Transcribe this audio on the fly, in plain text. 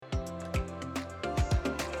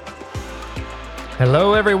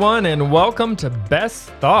Hello, everyone, and welcome to Best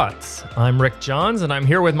Thoughts. I'm Rick Johns, and I'm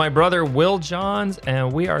here with my brother, Will Johns,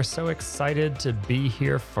 and we are so excited to be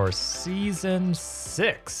here for Season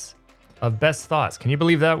 6 of Best Thoughts. Can you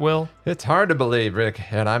believe that, Will? It's hard to believe,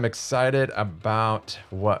 Rick, and I'm excited about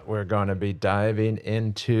what we're going to be diving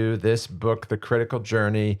into. This book, The Critical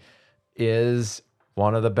Journey, is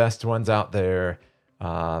one of the best ones out there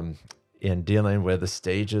in dealing with the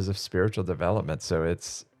stages of spiritual development. So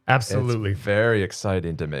it's Absolutely. very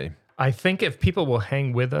exciting to me. I think if people will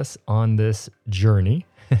hang with us on this journey,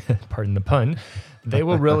 pardon the pun, they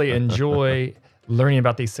will really enjoy learning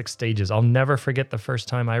about these 6 stages. I'll never forget the first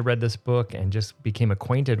time I read this book and just became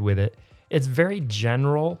acquainted with it. It's very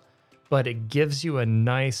general, but it gives you a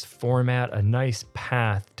nice format, a nice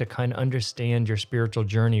path to kind of understand your spiritual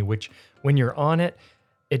journey, which when you're on it,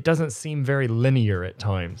 it doesn't seem very linear at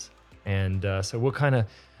times. And so we'll kind of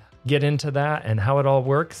get into that and how it all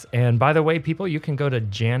works. And by the way, people, you can go to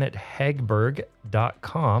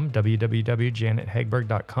janethegberg.com,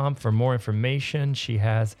 www.janethegberg.com for more information. She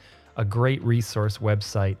has a great resource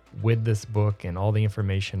website with this book and all the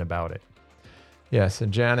information about it. Yes,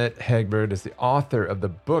 and Janet Hegberg is the author of the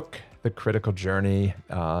book, The Critical Journey,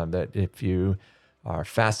 that if you are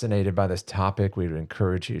fascinated by this topic, we would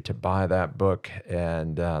encourage you to buy that book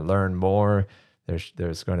and learn more.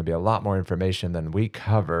 There's going to be a lot more information than we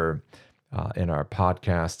cover in our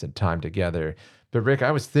podcast and time together. But Rick,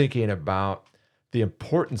 I was thinking about the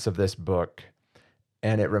importance of this book,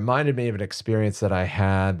 and it reminded me of an experience that I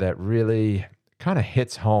had that really kind of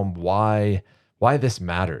hits home why this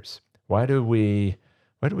matters. Why do we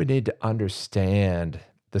need to understand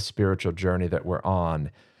the spiritual journey that we're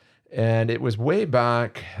on? And it was way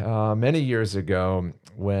back many years ago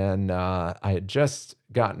when I had just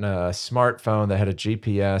gotten a smartphone that had a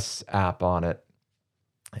GPS app on it.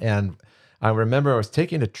 And I remember I was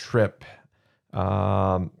taking a trip,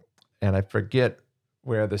 and I forget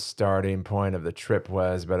where the starting point of the trip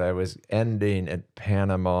was, but I was ending at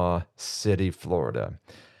Panama City, Florida.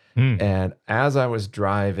 And as I was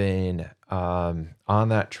driving on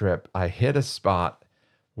that trip, I hit a spot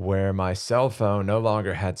where my cell phone no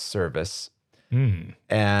longer had service.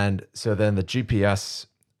 And so then the GPS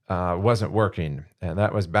wasn't working. And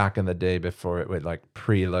that was back in the day before it would like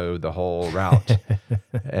preload the whole route.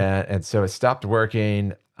 and so it stopped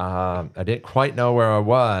working. I didn't quite know where I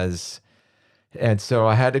was. And so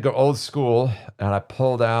I had to go old school, and I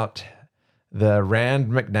pulled out the Rand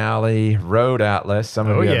McNally Road Atlas. Some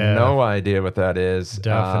of you have no idea what that is.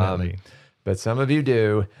 Definitely. But some of you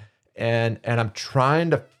do. And I'm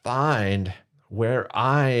trying to find where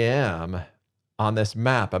I am on this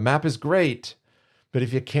map. A map is great, but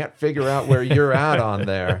if you can't figure out where you're at on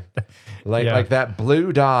there, like that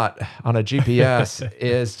blue dot on a GPS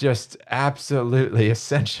is just absolutely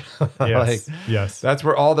essential. Yes. That's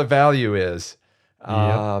where all the value is.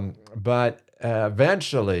 Yep. But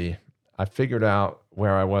eventually I figured out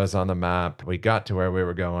where I was on the map. We got to where we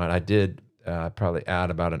were going. I did probably add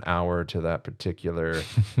about an hour to that particular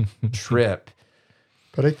trip.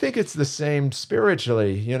 But I think it's the same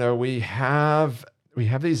spiritually. You know, we have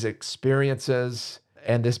these experiences,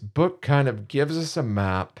 and this book kind of gives us a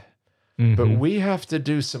map, but we have to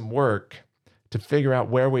do some work to figure out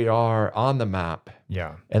where we are on the map.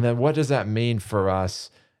 Yeah. And then what does that mean for us?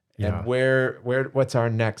 And what's our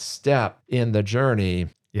next step in the journey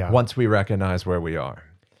once we recognize where we are?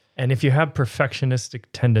 And if you have perfectionistic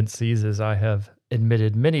tendencies, as I have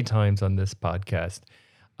admitted many times on this podcast,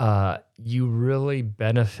 you really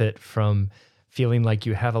benefit from feeling like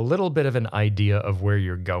you have a little bit of an idea of where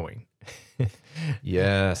you're going.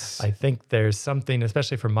 Yes. I think there's something,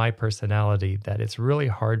 especially for my personality, that it's really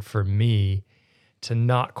hard for me to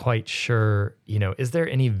not quite sure, is there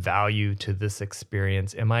any value to this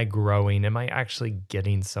experience? Am I growing? Am I actually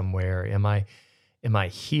getting somewhere? Am I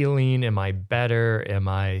healing? Am I better? Am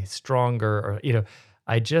I stronger? Or,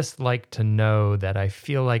 I just like to know that I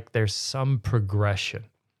feel like there's some progression.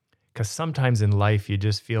 Because sometimes in life, you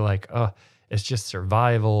just feel like, it's just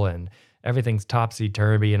survival and everything's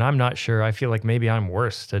topsy-turvy. And I'm not sure. I feel like maybe I'm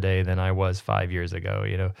worse today than I was 5 years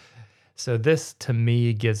ago, So this, to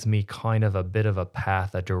me, gives me kind of a bit of a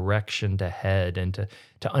path, a direction to head and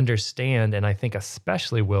to understand. And I think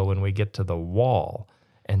especially, Will, when we get to the wall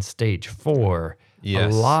and stage 4, a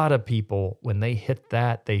lot of people, when they hit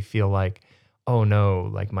that, they feel like, oh no,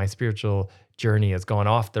 like my spiritual journey has gone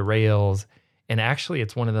off the rails. And actually,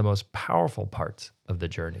 it's one of the most powerful parts of the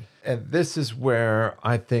journey. And this is where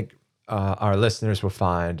I think our listeners will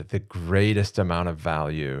find the greatest amount of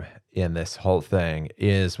value in this whole thing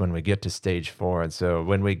is when we get to stage 4. And so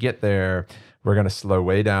when we get there, we're going to slow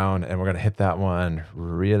way down and we're going to hit that one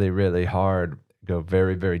really, really hard. go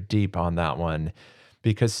very, very deep on that one,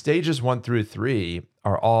 because stages 1 through 3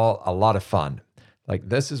 are all a lot of fun. Like,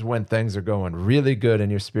 this is when things are going really good in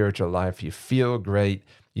your spiritual life. You feel great.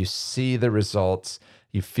 You see the results.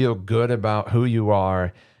 You feel good about who you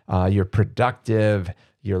are. You're productive.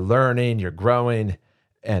 You're learning. You're growing.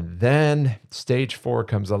 And then stage 4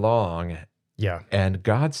 comes along, Yeah. and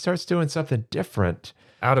God starts doing something different.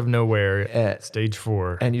 Out of nowhere, Uh, stage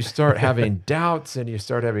 4. And you start having doubts, and you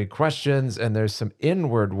start having questions, and there's some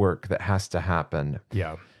inward work that has to happen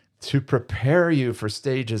Yeah. to prepare you for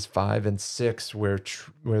stages 5 and 6, where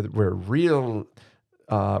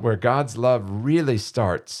God's love really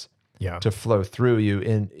starts Yeah. to flow through you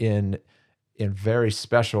in very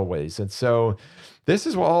special ways. And so this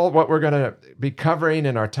is all what we're going to be covering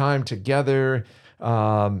in our time together.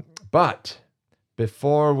 But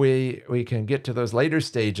before we can get to those later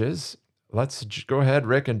stages, let's go ahead,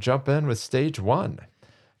 Rick, and jump in with stage 1.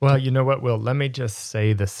 Well, you know what, Will? Let me just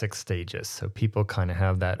say the 6 stages so people kind of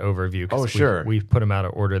have that overview. 'Cause Oh, sure. We've put them out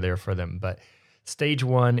of order there for them. But stage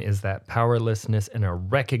 1 is that powerlessness and a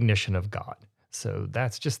recognition of God. So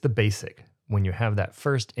that's just the basic when you have that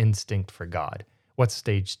first instinct for God. What's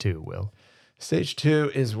stage 2, Will? Stage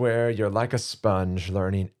 2 is where you're like a sponge,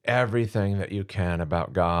 learning everything that you can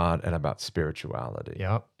about God and about spirituality.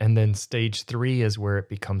 Yeah. And then stage 3 is where it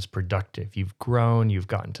becomes productive. You've grown, you've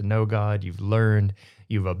gotten to know God, you've learned,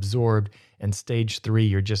 you've absorbed. And stage 3,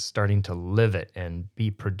 you're just starting to live it and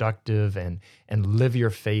be productive and live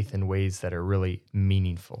your faith in ways that are really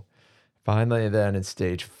meaningful. Finally, then in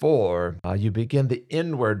stage 4, you begin the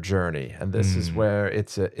inward journey. And this is where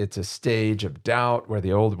it's a stage of doubt, where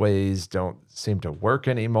the old ways don't seem to work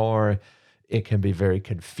anymore. It can be very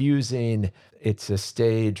confusing. It's a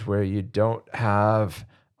stage where you don't have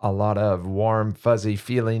a lot of warm, fuzzy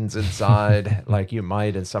feelings inside like you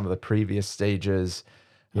might in some of the previous stages.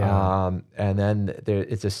 Yeah. And then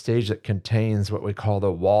it's a stage that contains what we call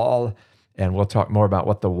the wall. And we'll talk more about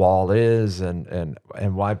what the wall is and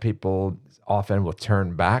why people often will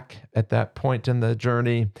turn back at that point in the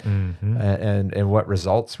journey, and what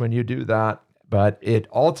results when you do that. But it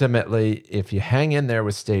ultimately, if you hang in there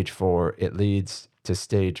with stage 4, it leads to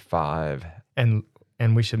stage 5. And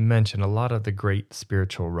we should mention a lot of the great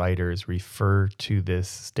spiritual writers refer to this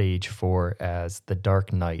stage 4 as the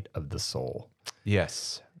dark night of the soul.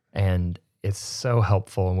 Yes. And it's so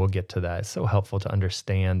helpful, and we'll get to that. It's so helpful to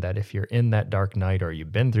understand that if you're in that dark night or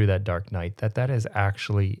you've been through that dark night, that is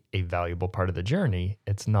actually a valuable part of the journey.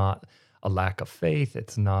 It's not a lack of faith.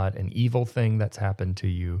 It's not an evil thing that's happened to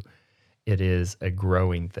you. It is a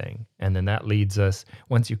growing thing. And then that leads us,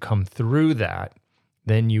 once you come through that,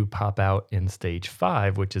 then you pop out in stage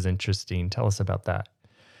 5, which is interesting. Tell us about that.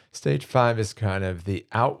 Stage 5 is kind of the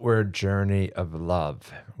outward journey of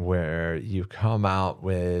love, where you come out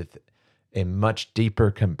with a much deeper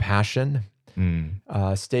compassion.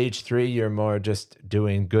 Stage 3, you're more just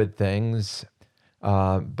doing good things,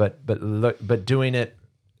 but doing it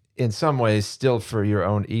in some ways still for your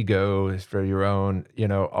own ego, for your own,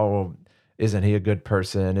 oh, isn't he a good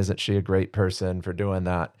person? Isn't she a great person for doing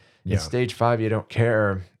that? Yeah. In stage 5, you don't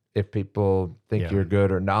care if people think Yeah. you're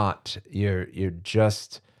good or not. You're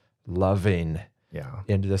just loving Yeah.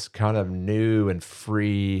 in this kind of new and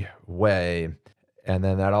free way. And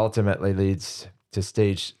then that ultimately leads to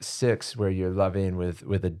stage 6, where you're loving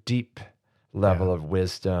with a deep level of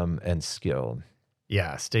wisdom and skill.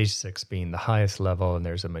 Yeah, stage 6 being the highest level, and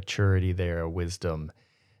there's a maturity there, a wisdom,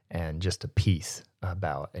 and just a peace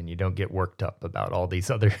about, and you don't get worked up about all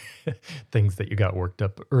these other things that you got worked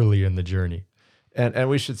up early in the journey. And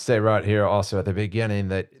we should say right here also at the beginning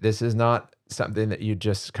that this is not something that you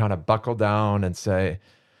just kind of buckle down and say,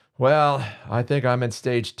 well, I think I'm in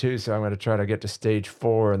stage 2, so I'm going to try to get to stage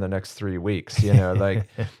 4 in the next 3 weeks. Like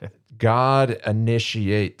God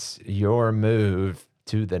initiates your move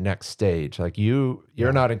to the next stage. Like you're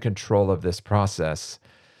not in control of this process.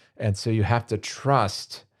 And so you have to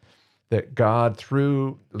trust that God,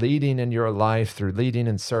 through leading in your life, through leading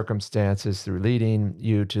in circumstances, through leading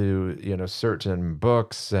you to, certain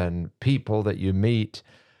books and people that you meet,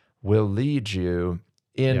 will lead you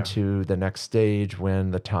into the next stage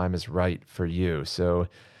when the time is right for you. So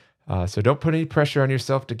don't put any pressure on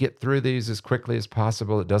yourself to get through these as quickly as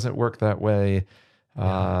possible. It doesn't work that way.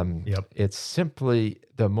 It's simply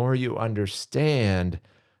the more you understand,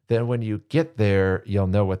 then when you get there, you'll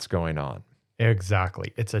know what's going on.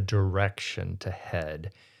 Exactly. It's a direction to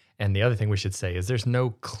head. And the other thing we should say is there's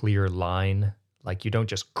no clear line. Like you don't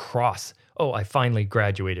just cross, oh, I finally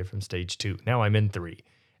graduated from stage 2. Now I'm in 3.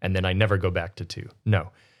 And then I never go back to 2.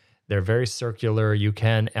 No, they're very circular. You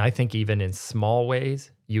can, I think even in small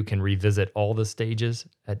ways, you can revisit all the stages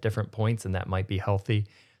at different points, and that might be healthy.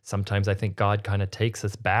 Sometimes I think God kind of takes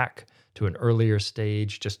us back to an earlier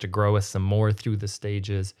stage just to grow us some more through the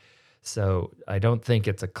stages. So I don't think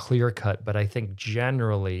it's a clear cut, but I think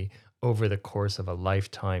generally over the course of a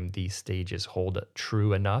lifetime, these stages hold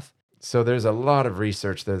true enough. So there's a lot of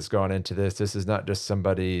research that's gone into this. This is not just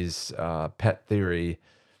somebody's pet theory.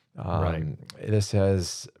 Right. This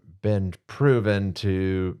has been proven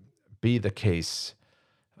to be the case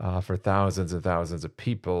for thousands and thousands of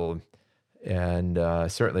people. And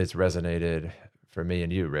certainly it's resonated for me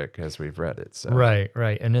and you, Rick, as we've read it. So. Right,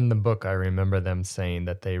 right. And in the book, I remember them saying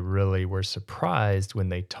that they really were surprised when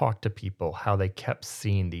they talked to people how they kept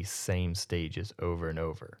seeing these same stages over and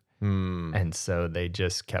over. And so they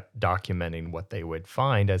just kept documenting what they would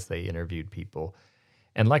find as they interviewed people.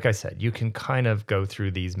 And like I said, you can kind of go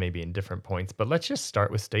through these maybe in different points, but let's just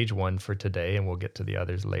start with stage one for today, and we'll get to the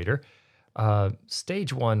others later.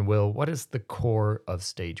 Stage one, Will, what is the core of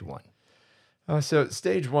stage one? So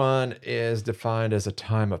stage one is defined as a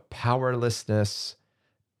time of powerlessness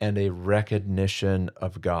and a recognition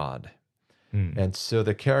of God. And so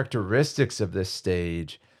the characteristics of this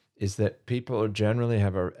stage is that people generally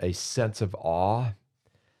have a sense of awe,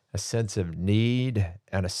 a sense of need,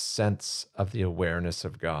 and a sense of the awareness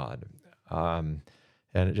of God. And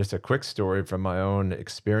just a quick story from my own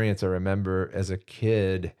experience. I remember as a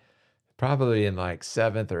kid, probably in like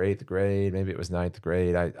 7th or 8th grade, maybe it was 9th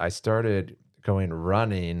grade, I started going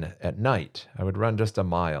running at night. I would run just a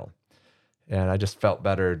mile, and I just felt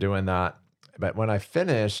better doing that. But when I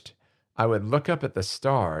finished, I would look up at the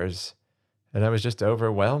stars, and I was just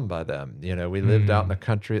overwhelmed by them. You know, we lived out in the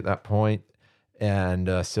country at that point,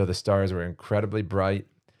 and so the stars were incredibly bright.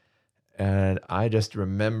 And I just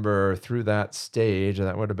remember through that stage, and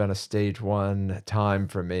that would have been a stage one time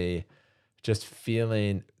for me, just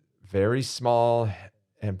feeling very small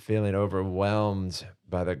and feeling overwhelmed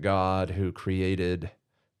by the God who created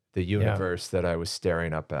the universe that I was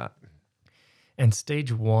staring up at. And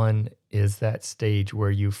stage one is that stage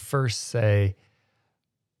where you first say,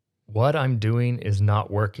 what I'm doing is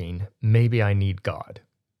not working. Maybe I need God.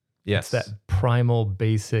 Yes. It's that primal,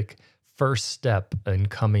 basic first step in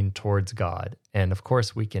coming towards God. And of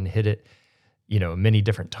course, we can hit it, many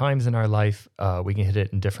different times in our life. We can hit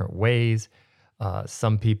it in different ways.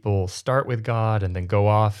 Some people start with God and then go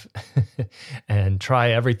off and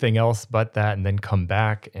try everything else but that and then come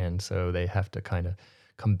back. And so they have to kind of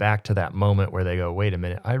come back to that moment where they go, wait a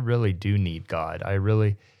minute, I really do need God.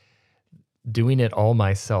 Doing it all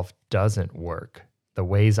myself doesn't work. The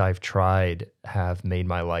ways I've tried have made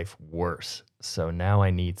my life worse. So now I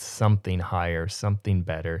need something higher, something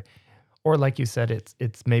better. Or like you said,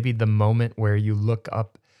 it's maybe the moment where you look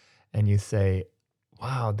up and you say,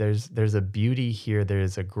 wow, there's a beauty here,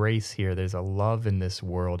 there's a grace here, there's a love in this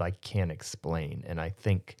world I can't explain. And I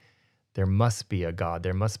think there must be a God,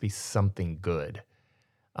 there must be something good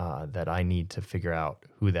that I need to figure out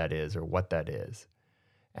who that is or what that is.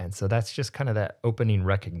 And so that's just kind of that opening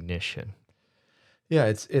recognition. Yeah,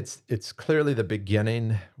 it's clearly the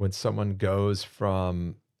beginning when someone goes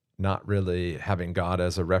from not really having God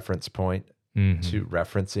as a reference point to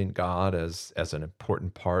referencing God as an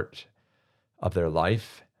important part of their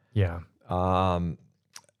life. Yeah.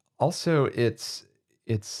 Also, it's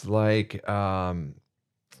like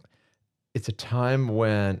it's a time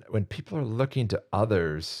when people are looking to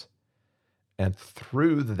others and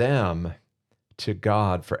through them to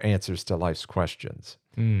God for answers to life's questions.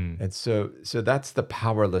 And so that's the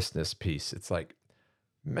powerlessness piece. It's like,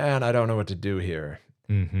 man, I don't know what to do here.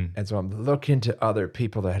 And so I'm looking to other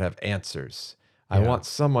people that have answers. I want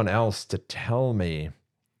someone else to tell me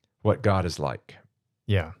what God is like.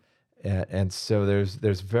 Yeah. And so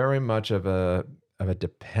there's very much of a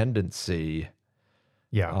dependency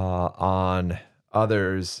on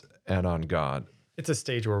others and on God. It's a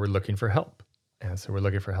stage where we're looking for help. And so we're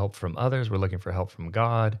looking for help from others. We're looking for help from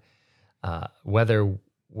God.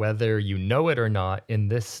 Whether you know it or not, in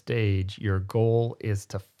this stage, your goal is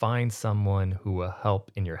to find someone who will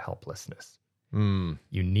help in your helplessness. You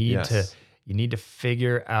need to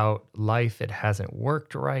figure out life. It hasn't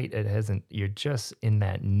worked right. You're just in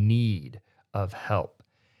that need of help.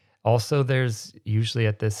 Also, there's usually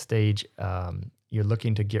at this stage, you're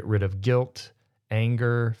looking to get rid of guilt,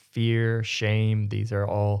 anger, fear, shame. These are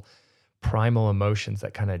all primal emotions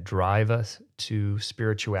that kind of drive us to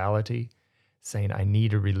spirituality, saying, I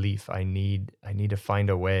need a relief. I need to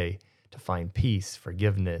find a way to find peace,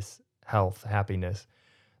 forgiveness, health, happiness.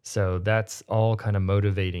 So that's all kind of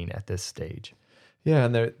motivating at this stage. Yeah,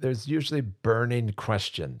 and there's usually burning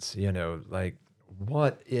questions, like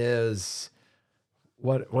what is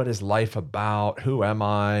what is life about? Who am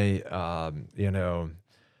I?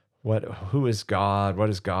 Who is God? What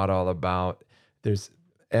is God all about? There's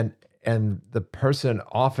and and the person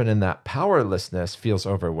often in that powerlessness feels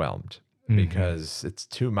overwhelmed because it's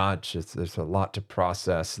too much. There's a lot to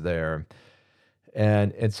process there,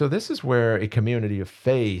 and so this is where a community of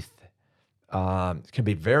faith can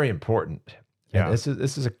be very important. And Yeah.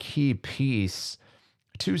 this is a key piece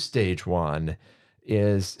to stage one.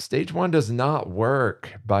 Is stage one does not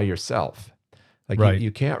work by yourself. Like Right.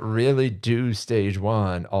 you can't really do stage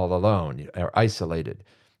one all alone or isolated.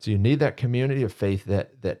 So you need that community of faith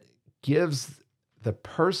that gives the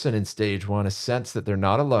person in stage one a sense that they're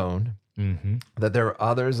not alone, Mm-hmm. that there are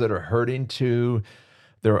others that are hurting too.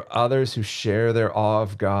 There are others who share their awe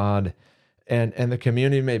of God. And the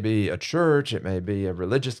community may be a church, it may be a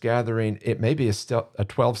religious gathering, it may be a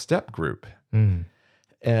 12-step group. Mm.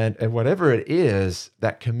 And whatever it is,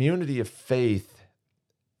 that community of faith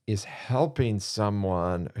is helping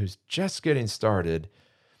someone who's just getting started.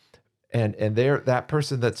 And that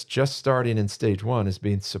person that's just starting in stage one is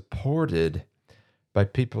being supported by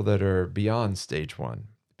people that are beyond stage one,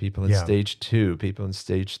 people in Yeah. stage two, people in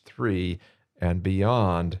stage three, and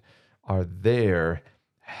beyond are there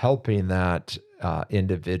helping that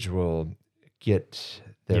individual get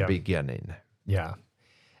their Yeah. beginning. Yeah.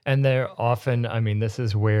 And they're often, I mean, this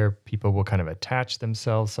is where people will kind of attach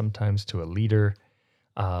themselves sometimes to a leader.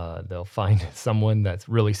 They'll find someone that's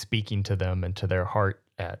really speaking to them and to their heart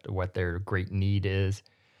at what their great need is.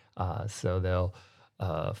 So they'll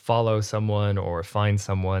follow someone or find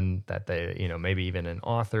someone that they, maybe even an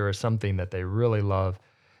author or something that they really love,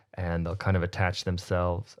 and they'll kind of attach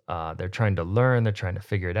themselves. They're trying to learn, they're trying to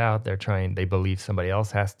figure it out. They believe somebody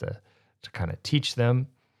else has to kind of teach them.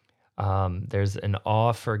 There's an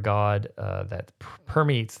awe for God that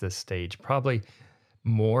permeates this stage, probably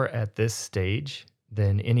more at this stage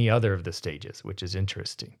than any other of the stages, which is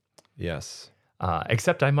interesting. Yes.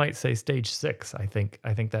 Except I might say stage 6. I think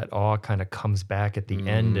that awe kind of comes back at the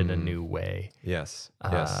end in a new way. Yes.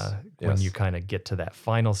 When you kind of get to that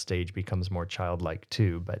final stage, becomes more childlike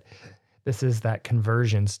too. But this is that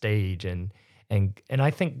conversion stage, and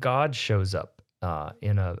I think God shows up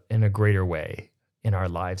in a greater way in our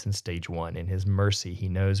lives in stage 1. In His mercy, He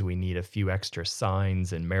knows we need a few extra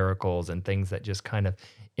signs and miracles and things that just kind of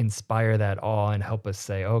inspire that awe and help us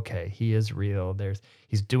say, okay, He is real.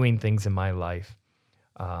 He's doing things in my life.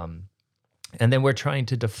 And then we're trying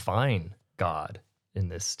to define God in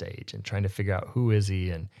this stage and trying to figure out who is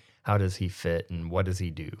He and how does He fit and what does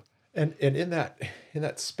He do. And in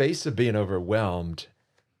that space of being overwhelmed,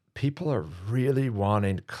 people are really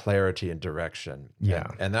wanting clarity and direction.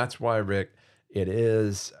 Yeah. And that's why, Rick, it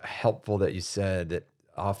is helpful that you said that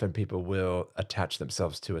often people will attach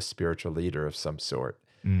themselves to a spiritual leader of some sort.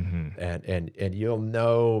 Mm-hmm. And you'll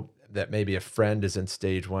know that maybe a friend is in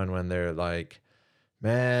stage 1 when they're like,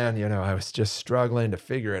 man, I was just struggling to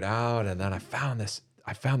figure it out, and then I found this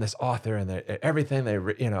author, and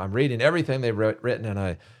I'm reading everything they've written, and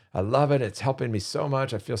I love it. It's helping me so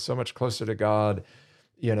much. I feel so much closer to God,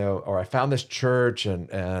 or I found this church,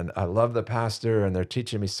 and I love the pastor, and they're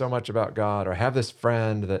teaching me so much about God. Or I have this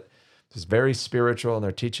friend that is very spiritual, and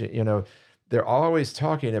they're teaching. They're always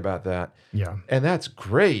talking about that. Yeah. And that's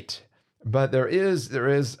great. But there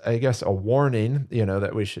is, I guess, a warning,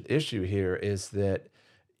 that we should issue here is that,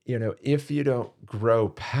 if you don't grow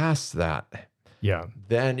past that, Yeah.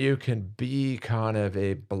 then you can be kind of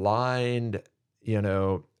a blind,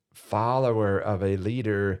 follower of a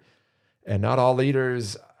leader. And not all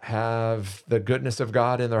leaders have the goodness of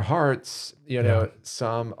God in their hearts. Yeah.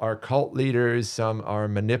 Some are cult leaders, some are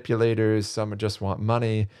manipulators, some just want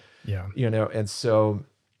money, Yeah. and so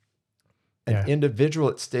an Yeah. individual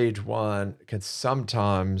at stage 1 can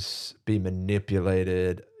sometimes be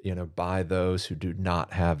manipulated, by those who do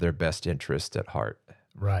not have their best interest at heart.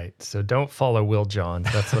 Right. So don't follow Will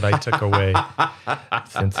Johns. That's what I took away,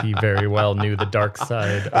 since he very well knew the dark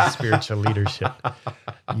side of spiritual leadership.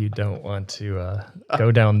 You don't want to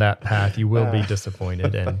go down that path. You will be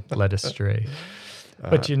disappointed and led astray.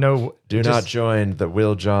 But Do just not join the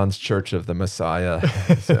Will Johns Church of the Messiah.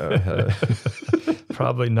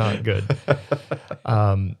 probably not good.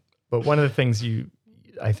 But one of the things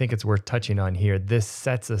I think it's worth touching on here, this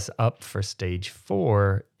sets us up for stage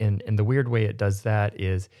 4. And the weird way it does that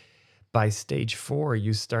is by stage 4,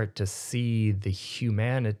 you start to see the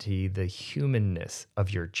humanity, the humanness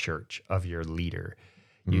of your church, of your leader.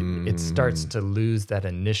 It starts to lose that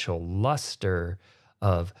initial luster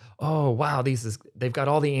of, oh, wow, they've got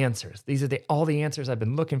all the answers. These are all the answers I've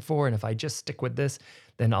been looking for. And if I just stick with this,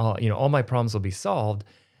 then all my problems will be solved.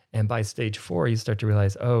 And by stage 4, you start to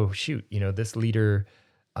realize, oh, shoot, this leader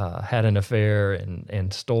had an affair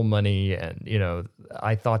and stole money, and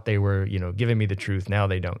I thought they were giving me the truth. Now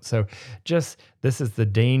they don't. So just this is the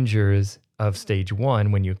dangers of stage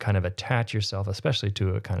one when you kind of attach yourself, especially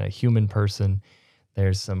to a kind of human person.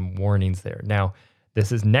 There's some warnings there. Now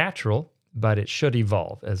this is natural, but it should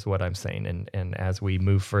evolve, is what I'm saying. And as we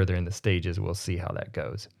move further in the stages, we'll see how that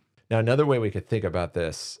goes. Now, another way we could think about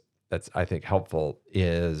this that's, I think, helpful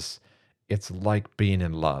is it's like being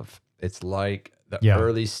in love. It's like the Yeah.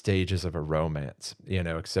 early stages of a romance,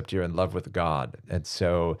 except you're in love with God. And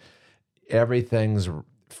so everything's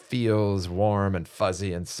feels warm and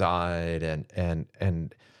fuzzy inside,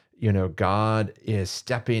 and God is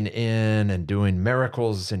stepping in and doing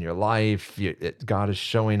miracles in your life. God is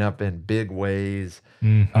showing up in big ways.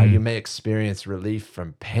 You may experience relief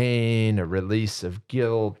from pain, a release of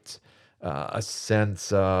guilt, a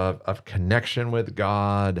sense of connection with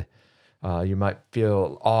God. You might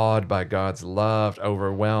feel awed by God's love,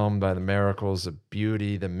 overwhelmed by the miracles of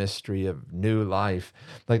beauty, the mystery of new life.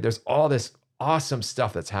 Like there's all this awesome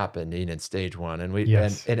stuff that's happening in stage one, and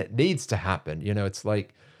Yes. and it needs to happen. It's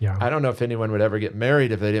like, Yeah. I don't know if anyone would ever get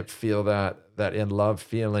married if they didn't feel that in love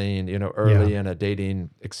feeling, early in a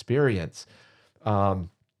dating experience. So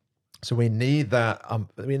we need that.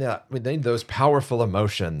 We need those powerful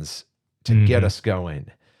emotions to get us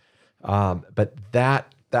going. But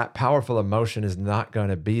that powerful emotion is not going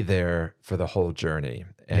to be there for the whole journey.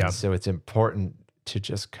 And so it's important to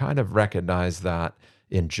just kind of recognize that,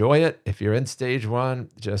 enjoy it. If you're in stage one,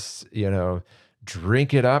 just,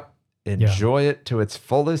 drink it up, enjoy it to its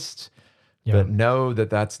fullest, but know that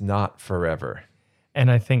that's not forever. And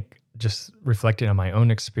I think just reflecting on my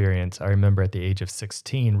own experience, I remember at the age of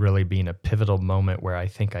 16 really being a pivotal moment where I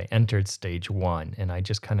think I entered stage one, and I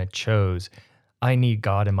just kind of chose, I need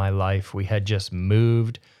God in my life. We had just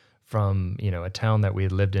moved from, a town that we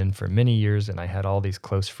had lived in for many years, and I had all these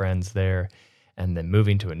close friends there, and then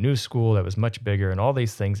moving to a new school that was much bigger and all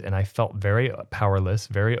these things. And I felt very powerless,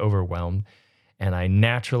 very overwhelmed. And I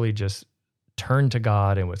naturally just turned to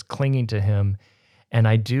God and was clinging to him. And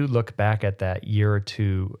I do look back at that year or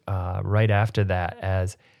two right after that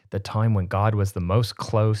as the time when God was the most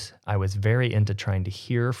close. I was very into trying to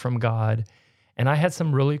hear from God. And I had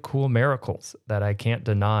some really cool miracles that I can't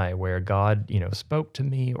deny where God, spoke to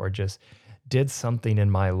me or just did something in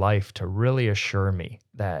my life to really assure me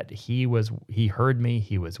that he heard me,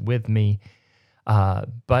 he was with me.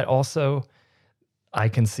 But also I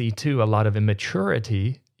can see too a lot of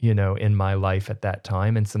immaturity, in my life at that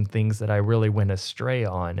time, and some things that I really went astray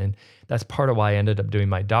on. And that's part of why I ended up doing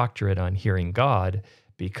my doctorate on hearing God,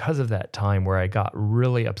 because of that time where I got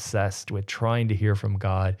really obsessed with trying to hear from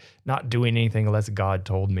God, not doing anything unless God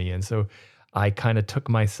told me. And so I kind of took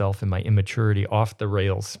myself and my immaturity off the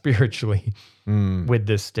rails spiritually with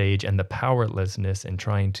this stage and the powerlessness and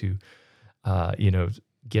trying to, got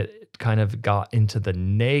into the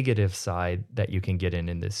negative side that you can get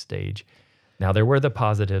in this stage. Now, there were the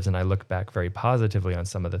positives, and I look back very positively on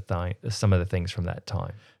some of the things from that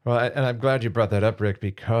time. Well, and I'm glad you brought that up, Rick,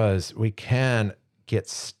 because we can get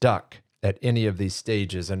stuck at any of these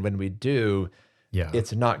stages. And when we do,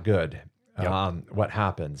 it's not good. What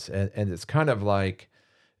happens. And it's kind of like,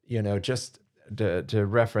 just to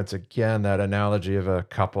reference again, that analogy of a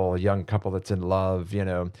young couple that's in love,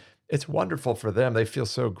 it's wonderful for them. They feel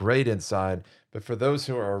so great inside. But for those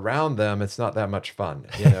who are around them, it's not that much fun,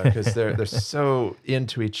 because they're so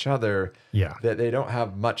into each other that they don't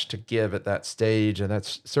have much to give at that stage. And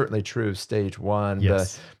that's certainly true of stage one.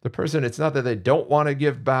 Yes. The person, it's not that they don't want to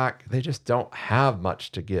give back. They just don't have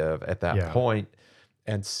much to give at that point.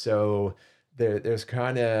 And so there's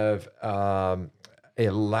kind of a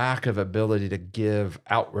lack of ability to give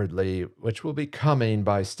outwardly, which will be coming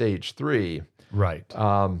by stage three. Right.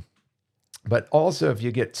 But also, if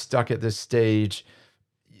you get stuck at this stage,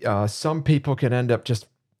 some people can end up just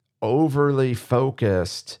overly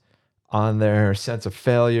focused on their sense of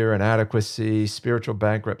failure, inadequacy, spiritual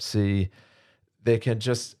bankruptcy. They can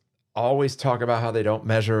just always talk about how they don't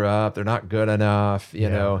measure up, they're not good enough,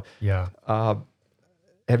 know. Yeah.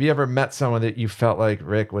 Have you ever met someone that you felt like,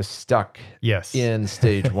 Rick, was stuck in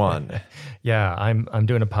stage one? Yeah, I'm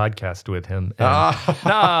doing a podcast with him. And,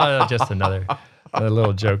 no, just a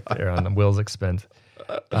little joke there on Will's expense.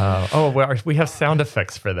 We have sound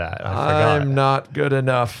effects for that. I forgot. I'm not good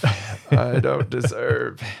enough. I don't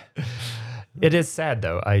deserve. It is sad,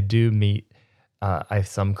 though. I do meet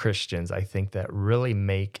some Christians, I think, that really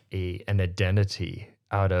make an identity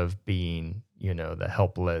out of being, the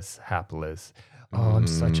helpless, hapless. Oh, I'm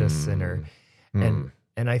such a sinner. And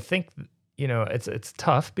I think, it's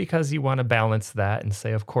tough because you want to balance that and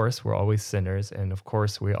say, of course, we're always sinners. And of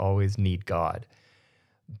course, we always need God.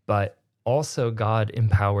 but also God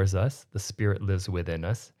empowers us. The Spirit lives within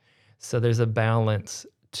us. So there's a balance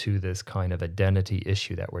to this kind of identity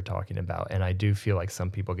issue that we're talking about. And I do feel like some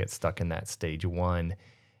people get stuck in that stage one,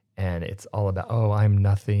 and it's all about, oh, I'm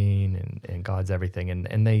nothing and God's everything.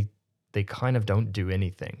 And they kind of don't do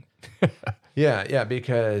anything. Yeah,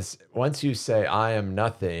 because once you say, I am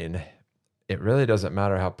nothing, it really doesn't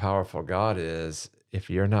matter how powerful God is. If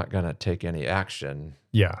you're not going to take any action,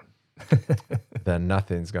 Yeah. then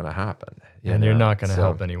nothing's going to happen. And you're not going to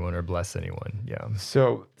help anyone or bless anyone. Yeah.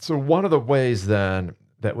 So one of the ways then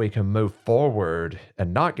that we can move forward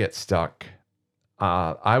and not get stuck,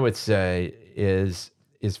 I would say, is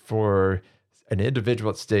for an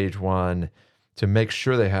individual at stage one to make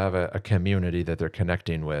sure they have a community that they're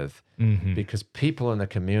connecting with, because people in the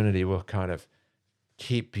community will kind of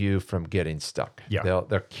keep you from getting stuck. Yeah.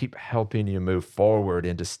 They'll keep helping you move forward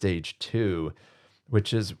into stage two,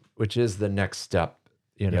 which is the next step,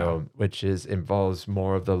 which involves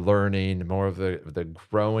more of the learning, more of the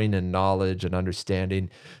growing in knowledge and understanding.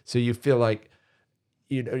 So you feel like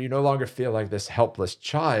you no longer feel like this helpless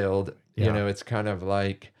child. Yeah. It's kind of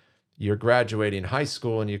like you're graduating high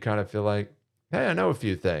school and you kind of feel like, hey, I know a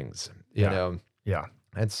few things, Yeah.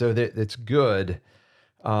 and so it's good.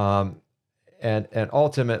 And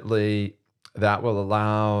ultimately, that will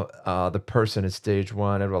allow the person in stage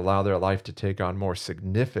one, it will allow their life to take on more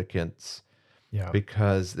significance,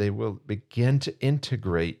 because they will begin to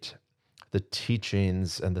integrate the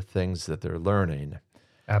teachings and the things that they're learning.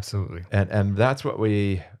 Absolutely. And that's what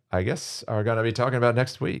we, I guess, are going to be talking about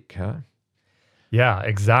next week, huh? Yeah,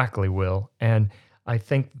 exactly, Will. And I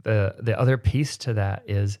think the other piece to that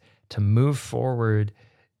is to move forward,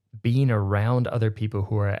 being around other people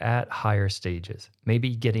who are at higher stages,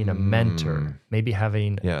 maybe getting a mentor, maybe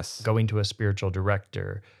going to a spiritual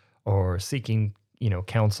director, or seeking,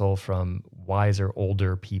 counsel from wiser,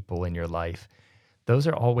 older people in your life. Those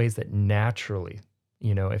are all ways that naturally,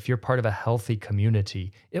 if you're part of a healthy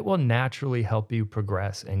community, it will naturally help you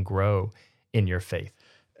progress and grow in your faith.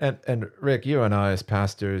 And Rick, you and I as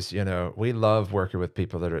pastors, we love working with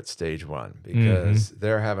people that are at stage one, because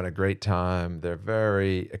they're having a great time. They're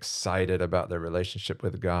very excited about their relationship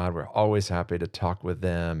with God. We're always happy to talk with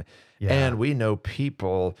them. Yeah. And we know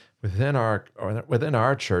people within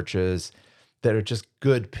our churches that are just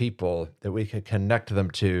good people that we can connect them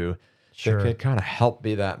to. Sure. That can kind of help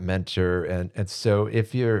be that mentor. And so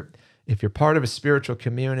if you're part of a spiritual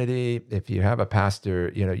community, if you have a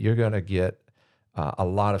pastor, you're going to get a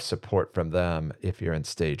lot of support from them if you're in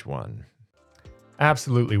stage one.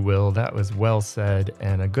 Absolutely, Will. That was well said,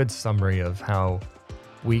 and a good summary of how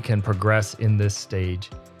we can progress in this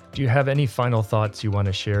stage. Do you have any final thoughts you want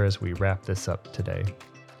to share as we wrap this up today?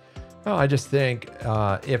 Well, I just think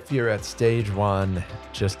if you're at stage one,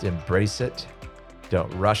 just embrace it.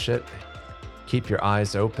 Don't rush it. Keep your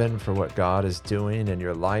eyes open for what God is doing in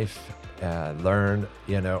your life. Learn,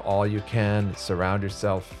 all you can. Surround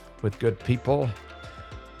yourself with good people,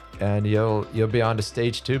 and you'll be on to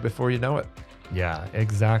stage two before you know it. Yeah,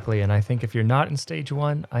 exactly. And I think if you're not in stage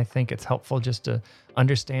one, I think it's helpful just to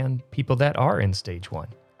understand people that are in stage one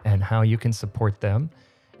and how you can support them,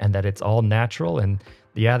 and that it's all natural. And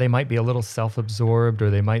yeah, they might be a little self-absorbed,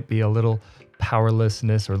 or they might be a little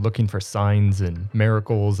powerlessness, or looking for signs and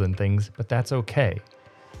miracles and things, but that's okay.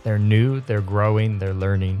 They're new, they're growing, they're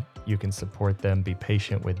learning. You can support them, be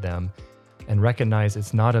patient with them, and recognize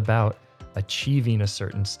it's not about achieving a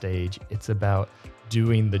certain stage. It's about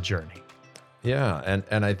doing the journey. Yeah,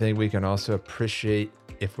 and I think we can also appreciate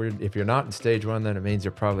if you're not in stage one, then it means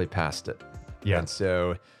you're probably past it. Yeah. And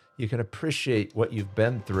so you can appreciate what you've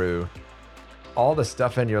been through, all the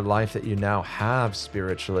stuff in your life that you now have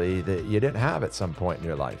spiritually that you didn't have at some point in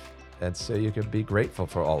your life. And so you can be grateful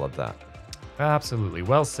for all of that. Absolutely.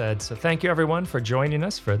 Well said. So thank you, everyone, for joining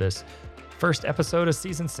us for this first episode of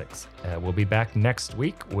season 6. We'll be back next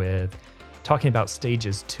week with talking about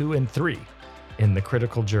stages 2 and 3 in the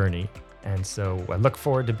critical journey. And so I look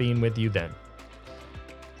forward to being with you then.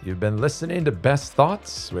 You've been listening to Best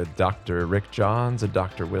Thoughts with Dr. Rick Johns and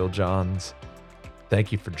Dr. Will Johns.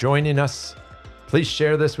 Thank you for joining us. Please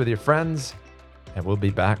share this with your friends, and we'll be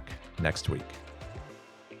back next week.